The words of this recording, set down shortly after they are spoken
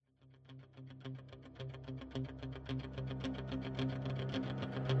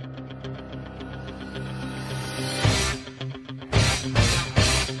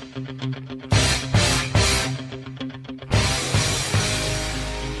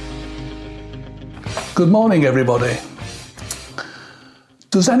Good morning, everybody.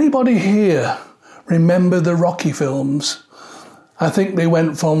 Does anybody here remember the Rocky films? I think they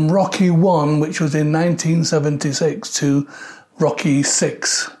went from Rocky 1, which was in 1976, to Rocky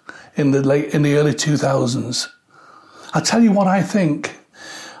 6 in the early 2000s. I tell you what I think.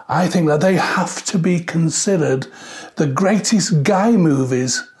 I think that they have to be considered the greatest guy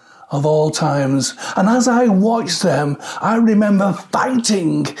movies of all times. And as I watched them, I remember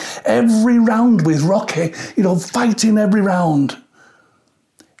fighting every round with Rocky, fighting every round.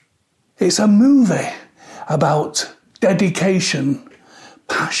 It's a movie about dedication,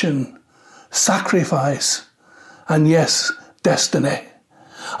 passion, sacrifice, and yes, destiny.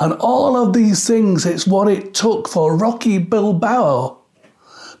 And all of these things, it's what it took for Rocky Balboa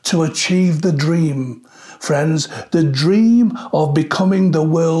to achieve the dream. Friends, the dream of becoming the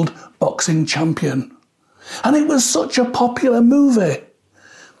world boxing champion. And it was such a popular movie.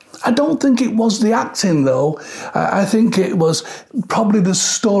 I don't think it was the acting, though. I think it was probably the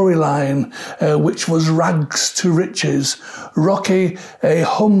storyline, which was rags to riches. Rocky, a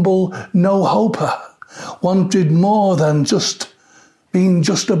humble no-hoper, wanted more than just being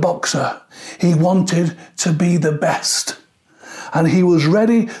just a boxer. He wanted to be the best. And he was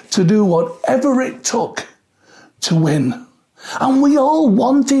ready to do whatever it took to win. And we all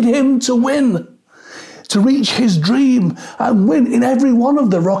wanted him to win, to reach his dream and win in every one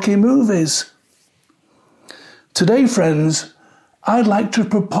of the Rocky movies. Today, friends, I'd like to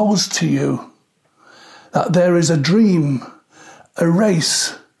propose to you that there is a dream, a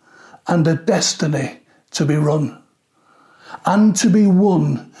race, and a destiny to be run and to be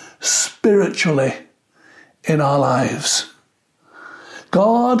won spiritually in our lives.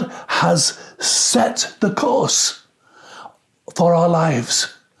 God has set the course for our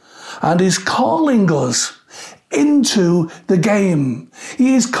lives and is calling us into the game.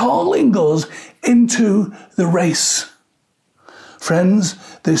 He is calling us into the race. Friends,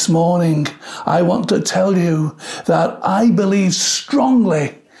 this morning I want to tell you that I believe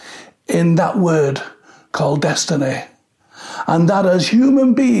strongly in that word called destiny, and that as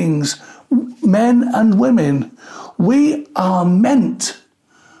human beings, men and women, we are meant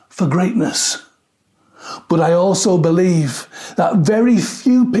for greatness. But I also believe that very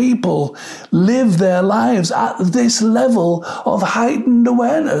few people live their lives at this level of heightened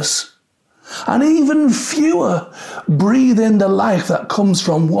awareness. And even fewer breathe in the life that comes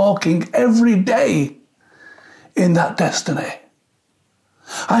from walking every day in that destiny.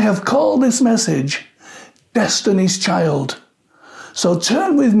 I have called this message Destiny's Child. So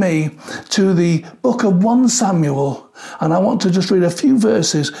turn with me to the book of 1 Samuel, and I want to just read a few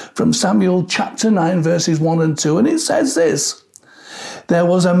verses from Samuel chapter 9, verses 1 and 2. And it says this: There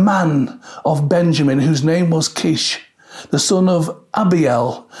was a man of Benjamin whose name was Kish, the son of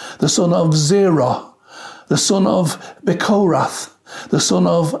Abiel, the son of Zerah, the son of Bechorath, the son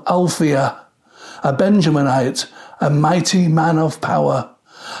of Alphiah, a Benjaminite, a mighty man of power.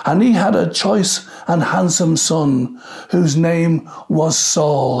 And he had a choice and handsome son, whose name was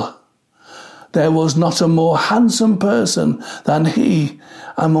Saul. There was not a more handsome person than he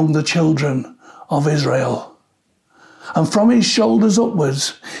among the children of Israel. And from his shoulders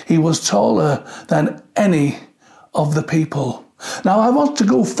upwards, he was taller than any of the people. Now, I want to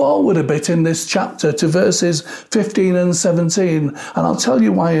go forward a bit in this chapter to verses 15 and 17, and I'll tell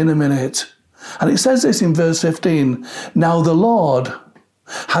you why in a minute. And it says this in verse 15: Now the Lord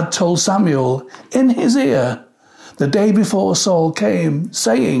had told Samuel in his ear the day before Saul came,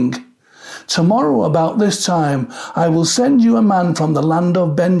 saying, Tomorrow about this time I will send you a man from the land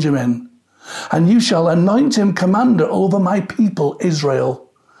of Benjamin, and you shall anoint him commander over my people Israel,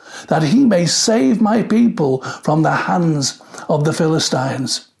 that he may save my people from the hands of the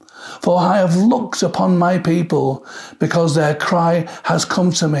Philistines. For I have looked upon my people, because their cry has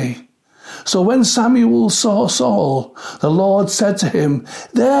come to me. So when Samuel saw Saul, the Lord said to him,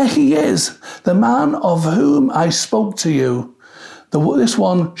 There he is, the man of whom I spoke to you. This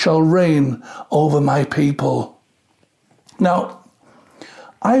one shall reign over my people. Now,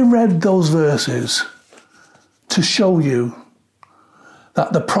 I read those verses to show you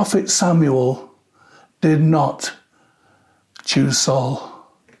that the prophet Samuel did not choose Saul.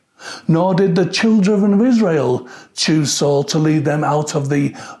 Nor did the children of Israel choose Saul to lead them out of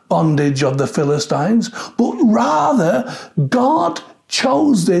the bondage of the Philistines, but rather God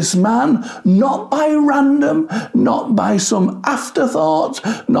chose this man not by random, not by some afterthought,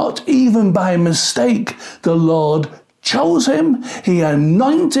 not even by mistake. The Lord chose him, he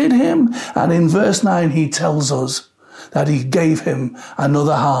anointed him, and in verse 9 he tells us that he gave him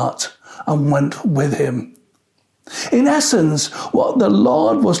another heart and went with him. In essence, what the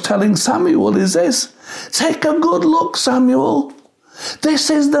Lord was telling Samuel is this: take a good look, Samuel. This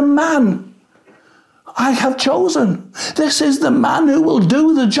is the man I have chosen. This is the man who will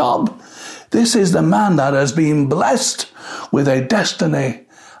do the job. This is the man that has been blessed with a destiny,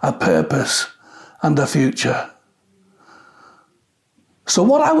 a purpose, and a future. So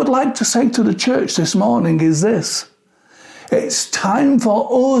what I would like to say to the church this morning is this: it's time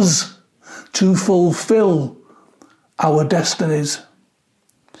for us to fulfill our destinies.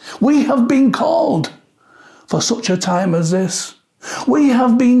 We have been called for such a time as this. We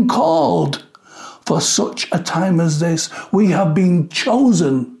have been called for such a time as this. We have been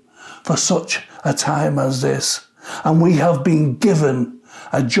chosen for such a time as this. And we have been given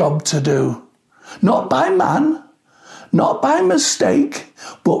a job to do. Not by man, not by mistake,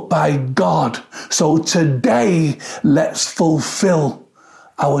 but by God. So today, let's fulfill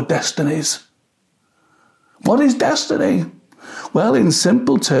our destinies. What is destiny? Well, in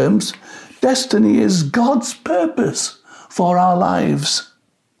simple terms, destiny is God's purpose for our lives.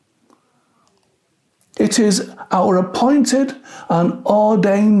 It is our appointed and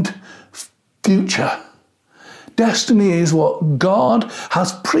ordained future. Destiny is what God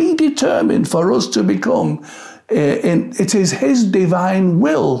has predetermined for us to become. It is His divine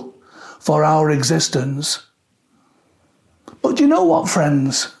will for our existence. But you know what,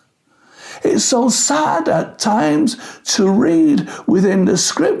 friends? It's so sad at times to read within the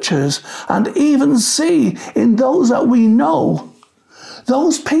scriptures and even see in those that we know,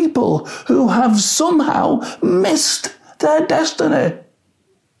 those people who have somehow missed their destiny.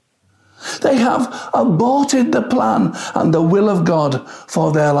 They have aborted the plan and the will of God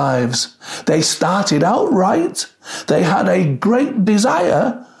for their lives. They started out right. They had a great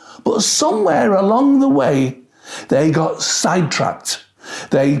desire, but somewhere along the way, they got sidetracked.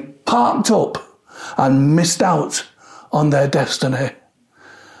 They parked up and missed out on their destiny.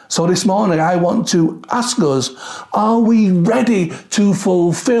 So this morning I want to ask us, are we ready to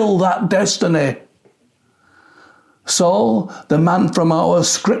fulfill that destiny? Saul, the man from our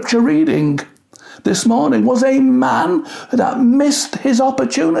scripture reading this morning, was a man that missed his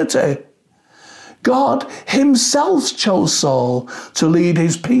opportunity. God Himself chose Saul to lead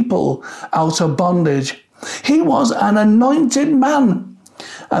His people out of bondage. He was an anointed man.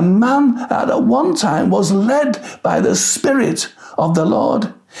 A man that at one time was led by the Spirit of the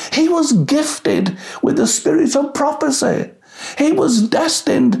Lord. He was gifted with the spirit of prophecy. He was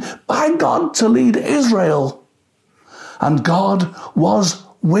destined by God to lead Israel. And God was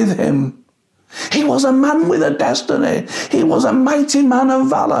with him. He was a man with a destiny. He was a mighty man of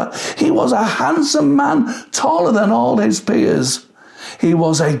valor. He was a handsome man, taller than all his peers. He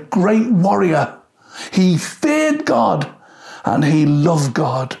was a great warrior. He feared God. And he loved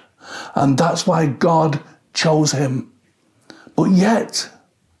God. And that's why God chose him. But yet,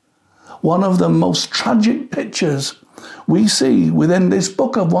 one of the most tragic pictures we see within this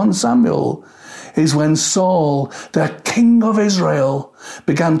book of 1 Samuel is when Saul, the king of Israel,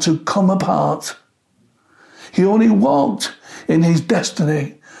 began to come apart. He only walked in his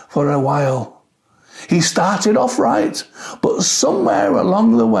destiny for a while. He started off right, but somewhere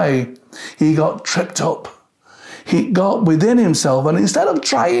along the way, he got tripped up. He got within himself, and instead of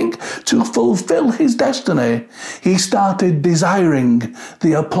trying to fulfill his destiny, he started desiring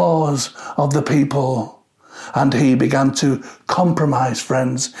the applause of the people. And he began to compromise,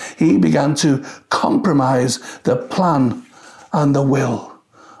 friends. He began to compromise the plan and the will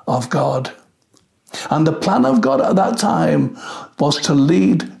of God. And the plan of God at that time was to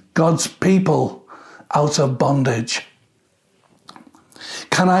lead God's people out of bondage.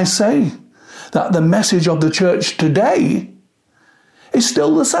 Can I say that the message of the church today is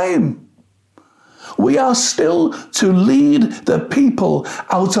still the same? We are still to lead the people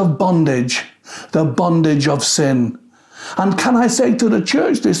out of bondage, the bondage of sin. And can I say to the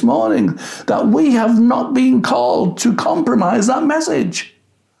church this morning that we have not been called to compromise that message?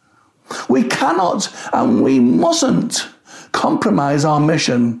 We cannot and we mustn't compromise our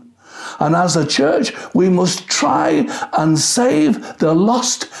mission. And as a church, we must try and save the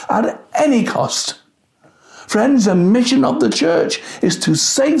lost at any cost. Friends, the mission of the church is to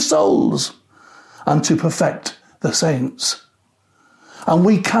save souls and to perfect the saints. And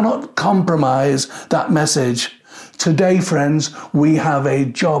we cannot compromise that message. Today, friends, we have a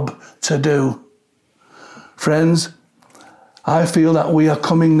job to do. Friends, I feel that we are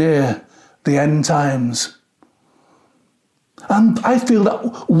coming near the end times. And I feel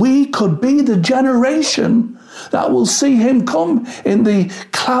that we could be the generation that will see him come in the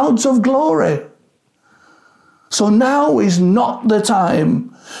clouds of glory. So now is not the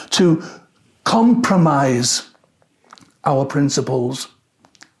time to compromise our principles.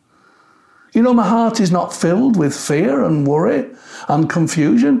 You know, my heart is not filled with fear and worry and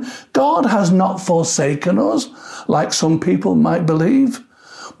confusion. God has not forsaken us, like some people might believe.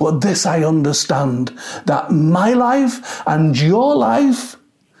 But this I understand, that my life and your life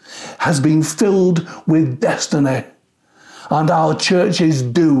has been filled with destiny. And our churches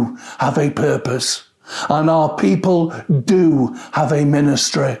do have a purpose. And our people do have a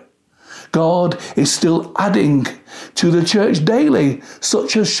ministry. God is still adding to the church daily,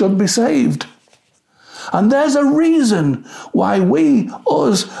 such as should be saved. And there's a reason why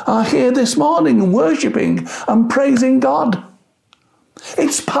us, are here this morning worshipping and praising God.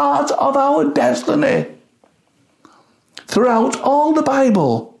 It's part of our destiny. Throughout all the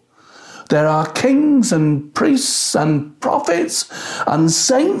Bible, there are kings and priests and prophets and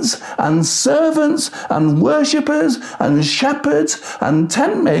saints and servants and worshippers and shepherds and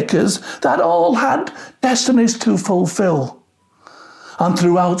tent makers that all had destinies to fulfill. And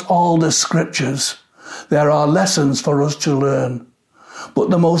throughout all the scriptures, there are lessons for us to learn.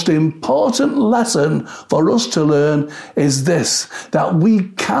 But the most important lesson for us to learn is this, that we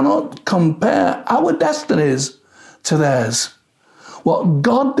cannot compare our destinies to theirs. What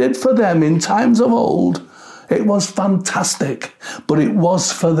God did for them in times of old, it was fantastic, but it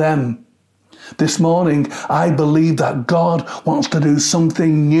was for them. This morning, I believe that God wants to do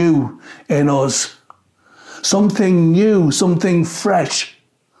something new in us. Something new, something fresh.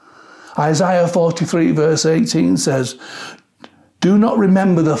 Isaiah 43 verse 18 says, "Do not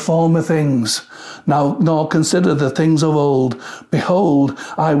remember the former things, nor consider the things of old. Behold,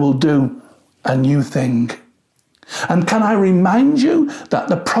 I will do a new thing." And can I remind you that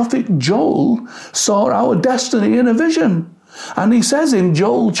the prophet Joel saw our destiny in a vision? And he says in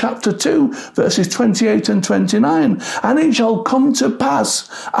Joel chapter 2, verses 28 and 29, "And it shall come to pass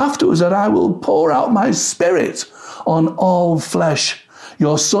afterwards that I will pour out my spirit on all flesh.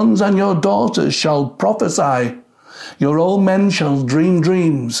 Your sons and your daughters shall prophesy. Your old men shall dream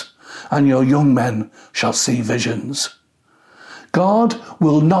dreams, and your young men shall see visions." God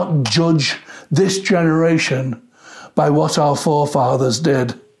will not judge this generation by what our forefathers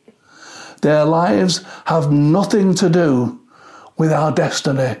did. Their lives have nothing to do with our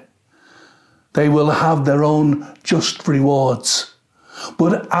destiny. They will have their own just rewards.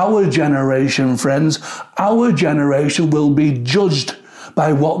 But our generation, friends, our generation will be judged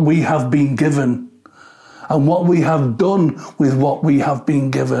by what we have been given and what we have done with what we have been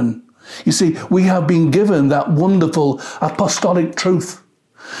given. You see, we have been given that wonderful apostolic truth.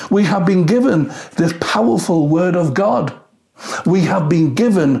 We have been given the powerful Word of God. We have been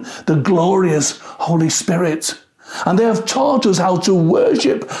given the glorious Holy Spirit. And they have taught us how to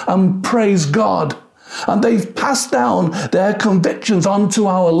worship and praise God. And they've passed down their convictions onto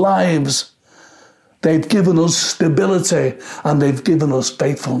our lives. They've given us stability and they've given us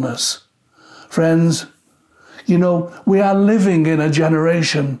faithfulness. Friends, you know, we are living in a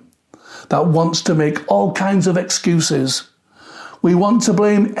generation that wants to make all kinds of excuses. We want to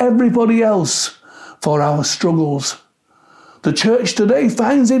blame everybody else for our struggles. The church today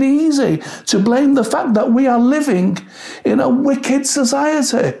finds it easy to blame the fact that we are living in a wicked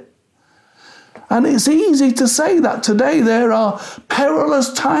society. And it's easy to say that today there are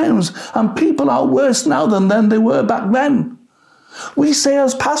perilous times and people are worse now than they were back then. We say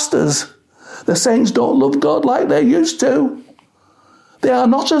as pastors, the saints don't love God like they used to. They are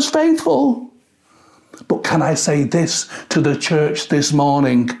not as faithful. But can I say this to the church this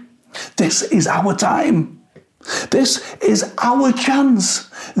morning? This is our time. This is our chance.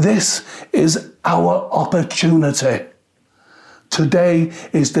 This is our opportunity. Today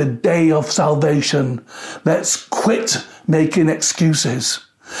is the day of salvation. Let's quit making excuses.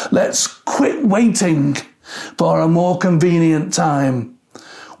 Let's quit waiting for a more convenient time.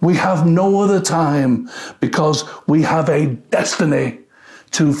 We have no other time because we have a destiny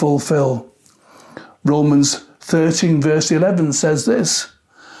to fulfill. Romans 13 verse 11 says this,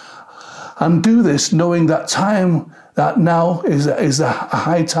 "And do this knowing that now is a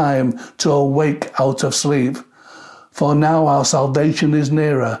high time to awake out of sleep. For now our salvation is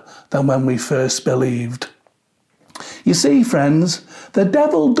nearer than when we first believed." You see, friends, the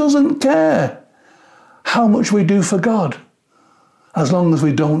devil doesn't care how much we do for God, as long as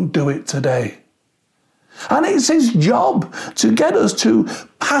we don't do it today. And it's his job to get us to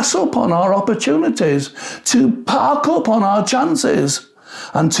pass up on our opportunities, to park up on our chances,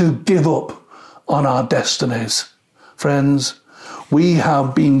 and to give up on our destinies. Friends, we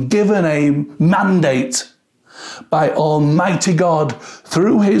have been given a mandate by Almighty God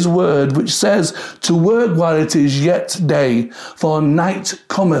through his word, which says to work while it is yet day, for night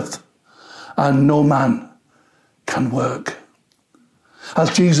cometh and no man can work.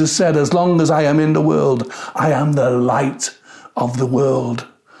 As Jesus said, as long as I am in the world, I am the light of the world.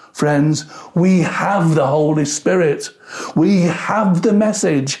 Friends, we have the Holy Spirit. We have the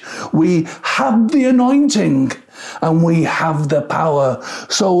message. We have the anointing. And we have the power.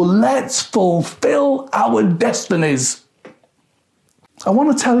 So let's fulfill our destinies. I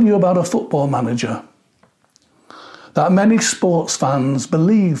want to tell you about a football manager that many sports fans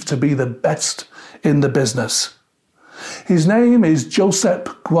believe to be the best in the business. His name is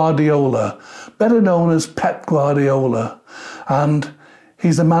Josep Guardiola, better known as Pep Guardiola, and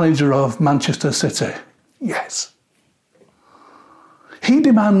he's the manager of Manchester City. Yes. He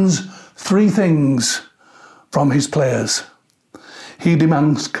demands 3 things from his players. He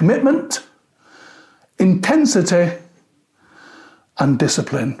demands commitment, intensity, and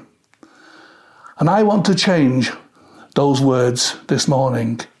discipline. And I want to change those words this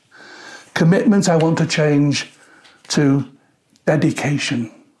morning. Commitment, I want to change to dedication.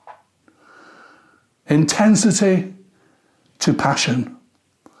 Intensity to passion.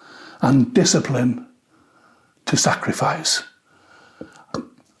 And discipline to sacrifice.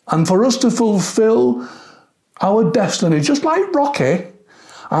 And for us to fulfill our destiny, just like Rocky,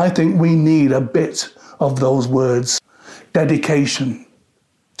 I think we need a bit of those words. Dedication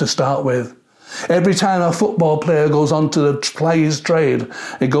to start with. Every time a football player goes on to play his trade,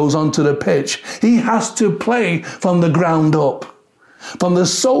 he goes onto the pitch, he has to play from the ground up. From the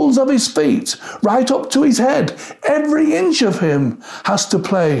soles of his feet right up to his head. Every inch of him has to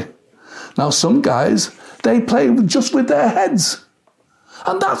play. Now some guys, they play just with their heads.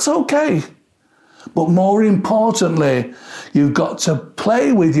 And that's okay. But more importantly, you've got to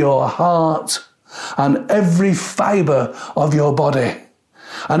play with your heart and every fibre of your body.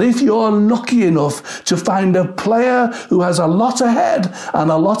 And if you're lucky enough to find a player who has a lot of head and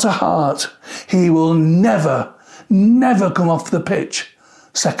a lot of heart, he will never come off the pitch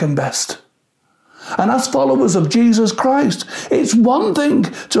second best. And as followers of Jesus Christ, it's one thing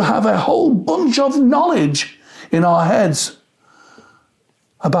to have a whole bunch of knowledge in our heads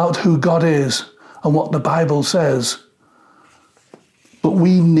about who God is and what the Bible says. But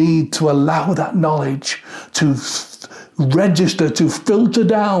we need to allow that knowledge to register, to filter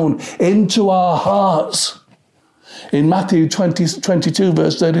down into our hearts. In Matthew 22,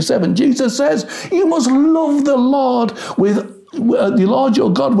 verse 37, Jesus says, you must love the Lord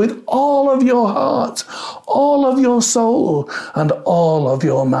your God with all of your heart, all of your soul, and all of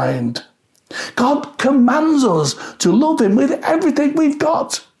your mind. God commands us to love him with everything we've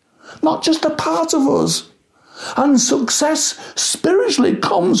got, not just a part of us. And success spiritually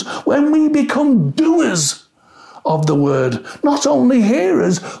comes when we become doers of the word. Not only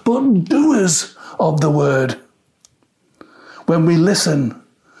hearers, but doers of the word. When we listen,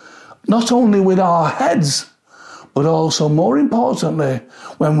 not only with our heads, but also, more importantly,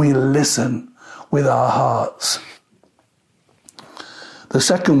 when we listen with our hearts. The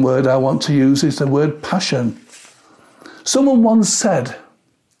second word I want to use is the word passion. Someone once said,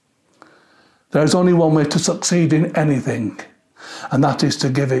 there is only one way to succeed in anything, and that is to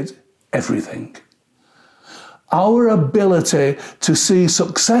give it everything. Our ability to see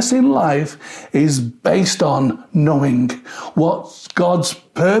success in life is based on knowing what God's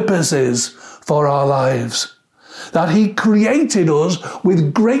purpose is for our lives. That he created us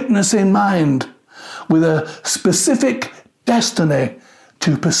with greatness in mind, with a specific destiny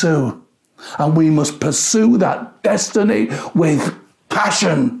to pursue. And we must pursue that destiny with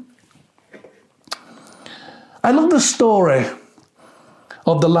passion. I love the story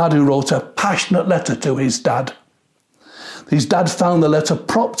of the lad who wrote a passionate letter to his dad. His dad found the letter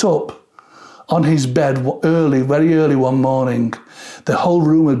propped up on his bed very early one morning. The whole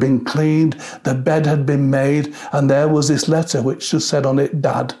room had been cleaned, the bed had been made, and there was this letter which just said on it,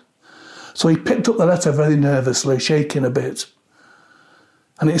 Dad. So he picked up the letter very nervously, shaking a bit.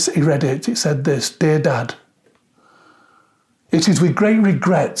 And he read it. It said this, Dear Dad, it is with great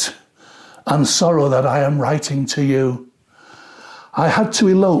regret and sorrow that I am writing to you. I had to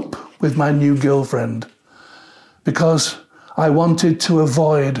elope with my new girlfriend because I wanted to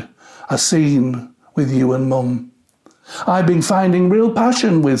avoid a scene with you and Mum. I've been finding real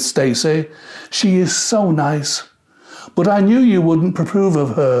passion with Stacey. She is so nice. But I knew you wouldn't approve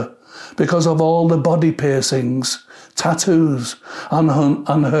of her because of all the body piercings, tattoos, and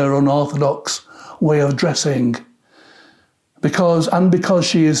her unorthodox way of dressing. Because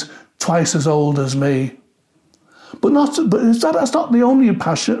she is twice as old as me. That's not the only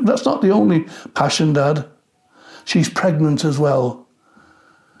passion. That's not the only passion, Dad. She's pregnant as well.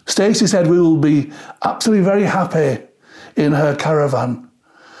 Stacey said we will be absolutely very happy in her caravan.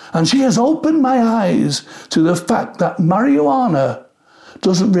 And she has opened my eyes to the fact that marijuana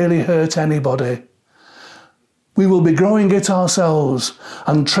doesn't really hurt anybody. We will be growing it ourselves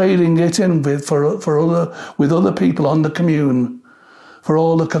and trading it in with other people on the commune for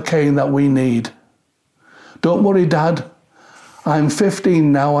all the cocaine that we need. Don't worry, Dad. I'm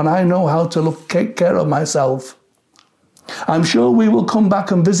 15 now and I know how to take care of myself. I'm sure we will come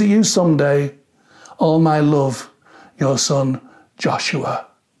back and visit you someday. All my love, your son, Joshua.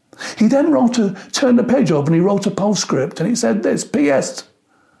 He then turned the page over and he wrote a postscript and he said this, P.S.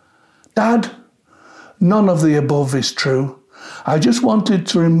 Dad, none of the above is true. I just wanted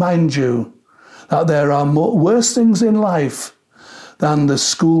to remind you that there are worse things in life than the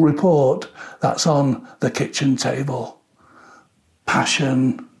school report that's on the kitchen table.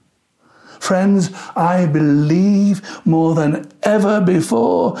 Passion. Friends, I believe more than ever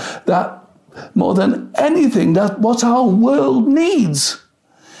before that more than anything, that what our world needs,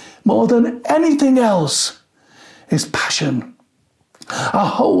 more than anything else, is passion. A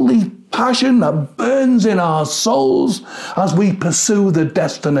holy passion that burns in our souls as we pursue the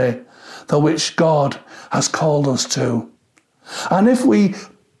destiny to which God has called us to. And if we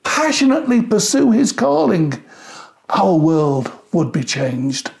passionately pursue his calling, our world would be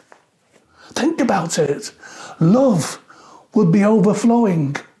changed. Think about it. Love would be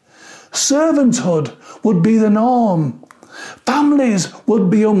overflowing. Servanthood would be the norm. Families would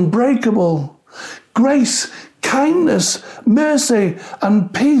be unbreakable. Grace, kindness, mercy,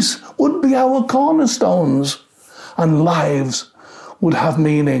 and peace would be our cornerstones. And lives would have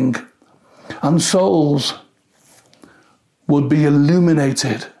meaning. And souls would be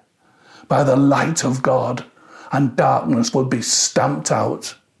illuminated by the light of God. And darkness would be stamped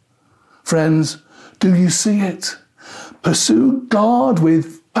out. Friends, do you see it? Pursue God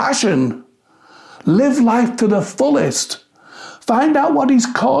with passion. Live life to the fullest. Find out what he's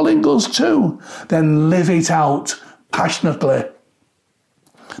calling us to. Then live it out passionately.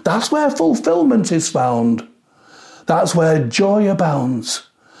 That's where fulfillment is found. That's where joy abounds.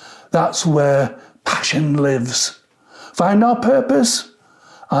 That's where passion lives. Find our purpose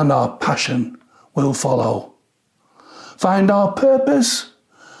and our passion will follow. Find our purpose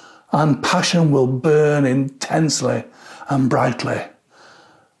and passion will burn intensely and brightly.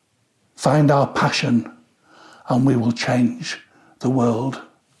 Find our passion and we will change the world.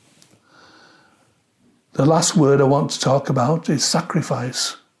 The last word I want to talk about is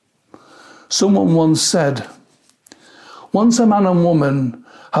sacrifice. Someone once said, once a man and woman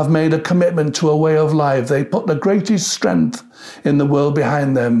have made a commitment to a way of life, they put the greatest strength in the world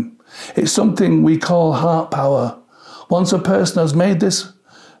behind them. It's something we call heart power. Once a person has made this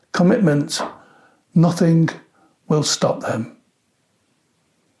commitment, nothing will stop them.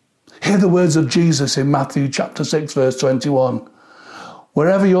 Hear the words of Jesus in Matthew chapter 6, verse 21.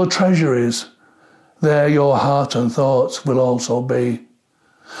 Wherever your treasure is, there your heart and thoughts will also be.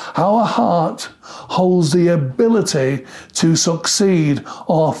 Our heart holds the ability to succeed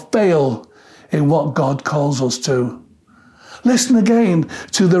or fail in what God calls us to. Listen again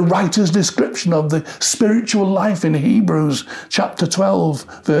to the writer's description of the spiritual life in Hebrews chapter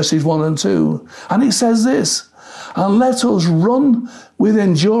 12, verses 1 and 2. And it says this, and let us run with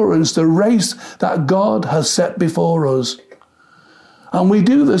endurance the race that God has set before us. And we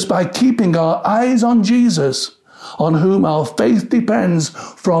do this by keeping our eyes on Jesus, on whom our faith depends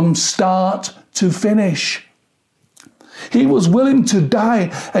from start to finish. He was willing to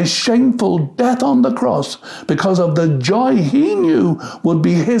die a shameful death on the cross because of the joy he knew would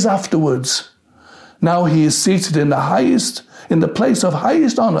be his afterwards. Now he is seated in the place of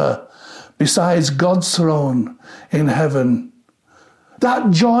highest honor, besides God's throne in heaven.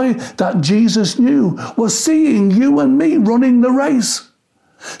 That joy that Jesus knew was seeing you and me running the race,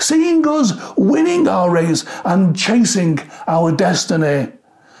 seeing us winning our race and chasing our destiny.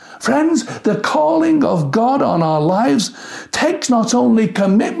 Friends, the calling of God on our lives takes not only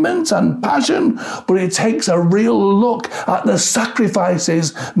commitment and passion, but it takes a real look at the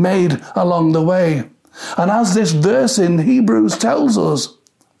sacrifices made along the way. And as this verse in Hebrews tells us,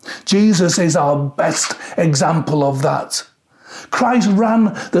 Jesus is our best example of that. Christ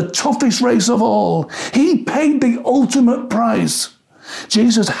ran the toughest race of all. He paid the ultimate price.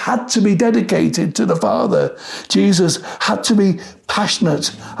 Jesus had to be dedicated to the Father. Jesus had to be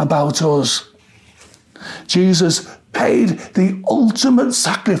passionate about us. Jesus paid the ultimate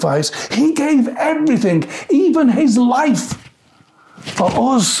sacrifice. He gave everything, even his life, for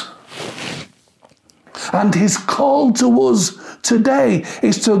us. And his call to us today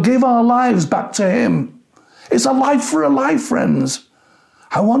is to give our lives back to him. It's a life for a life, friends.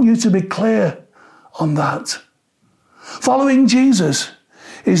 I want you to be clear on that. Following Jesus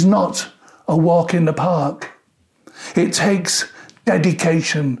is not a walk in the park. It takes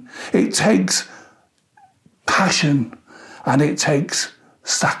dedication, it takes passion, and it takes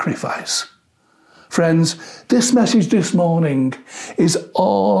sacrifice. Friends, this message this morning is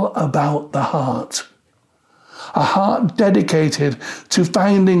all about the heart. A heart dedicated to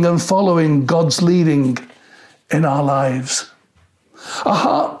finding and following God's leading in our lives. A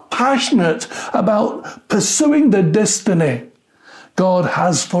heart passionate about pursuing the destiny God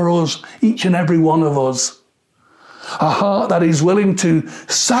has for us, each and every one of us. A heart that is willing to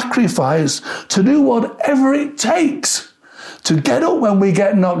sacrifice, to do whatever it takes, to get up when we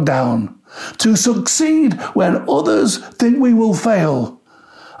get knocked down, to succeed when others think we will fail,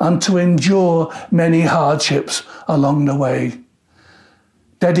 and to endure many hardships along the way.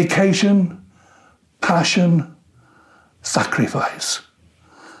 Dedication, passion, sacrifice.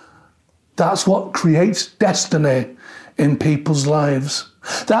 That's what creates destiny in people's lives.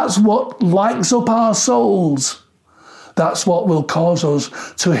 That's what lights up our souls. That's what will cause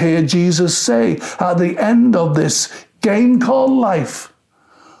us to hear Jesus say at the end of this game called life,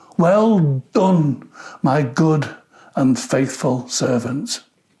 "Well done, my good and faithful servant."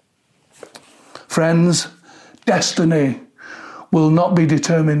 Friends, destiny will not be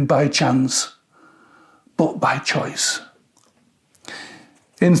determined by chance, but by choice.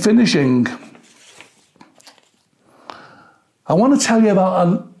 In finishing, I want to tell you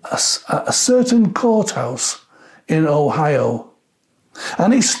about a certain courthouse in Ohio.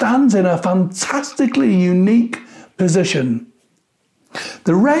 And it stands in a fantastically unique position.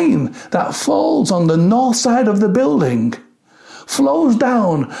 The rain that falls on the north side of the building flows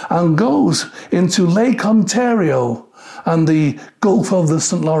down and goes into Lake Ontario and the Gulf of the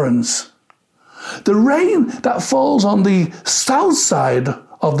St. Lawrence. The rain that falls on the south side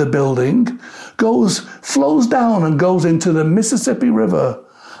of the building flows down and goes into the Mississippi River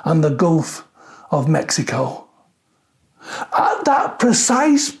and the Gulf of Mexico. At that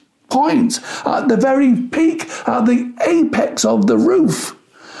precise point, at the very peak, at the apex of the roof,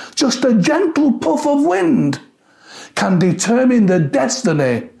 just a gentle puff of wind can determine the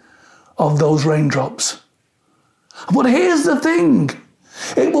destiny of those raindrops. But here's the thing,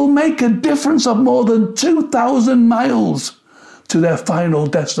 it will make a difference of more than 2,000 miles to their final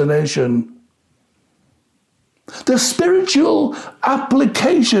destination. The spiritual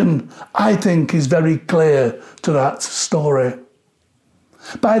application, I think, is very clear to that story.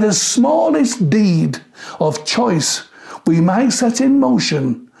 By the smallest deed of choice, we might set in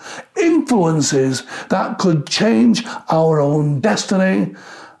motion influences that could change our own destiny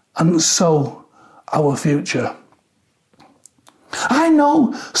and so our future. I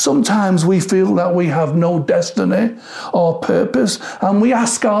know sometimes we feel that we have no destiny or purpose, and we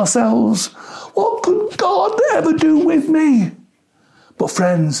ask ourselves, what could God ever do with me? But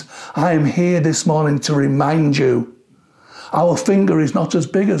friends, I am here this morning to remind you, our finger is not as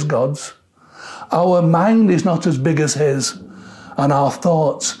big as God's, our mind is not as big as His, and our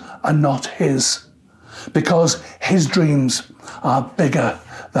thoughts are not His, because His dreams are bigger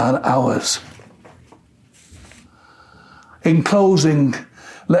than ours. In closing,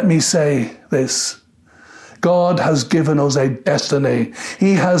 let me say this. God has given us a destiny.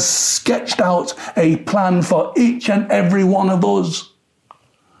 He has sketched out a plan for each and every one of us.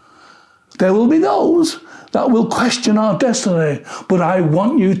 There will be those that will question our destiny, but I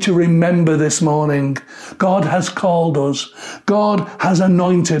want you to remember this morning, God has called us, God has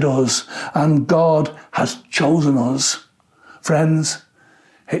anointed us, and God has chosen us. Friends,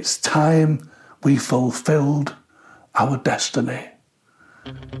 it's time we fulfilled our destiny.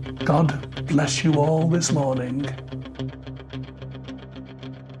 God bless you all this morning.